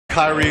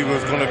Kyrie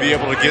was going to be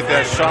able to get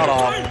that shot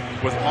off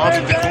with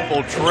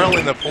Antetokounmpo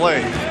trailing the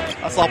play.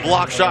 I saw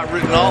block shot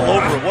written all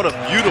over it. What a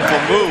beautiful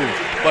move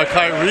by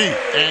Kyrie.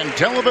 And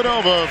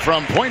Dellavedova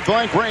from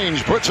point-blank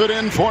range puts it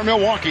in for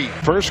Milwaukee.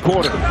 First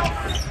quarter,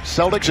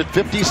 Celtics at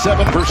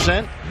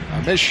 57%.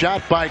 A missed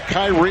shot by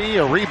Kyrie,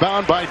 a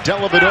rebound by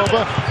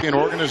Dellavedova. In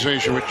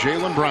organization with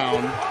Jaylen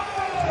Brown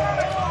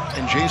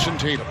and Jason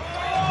Tatum.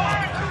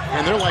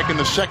 And they're like in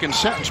the second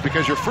sentence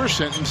because your first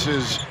sentence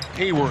is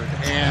Hayward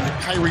and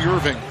Kyrie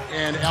Irving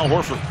and Al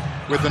Horford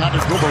with an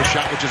Antetokounmpo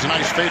shot, which is a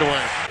nice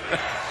fadeaway.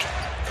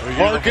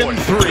 Larkin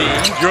three.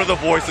 You're the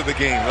voice of the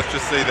game. Let's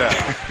just say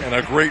that. And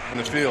a great in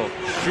the field.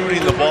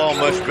 Shooting the ball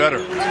much better.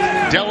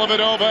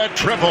 Dellavedova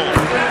triple.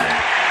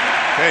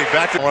 Hey,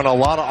 back to run a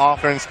lot of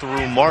offense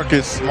through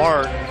Marcus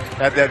Smart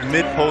at that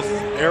mid-post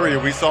area.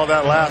 We saw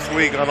that last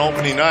week on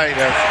opening night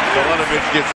as Dellavedova gets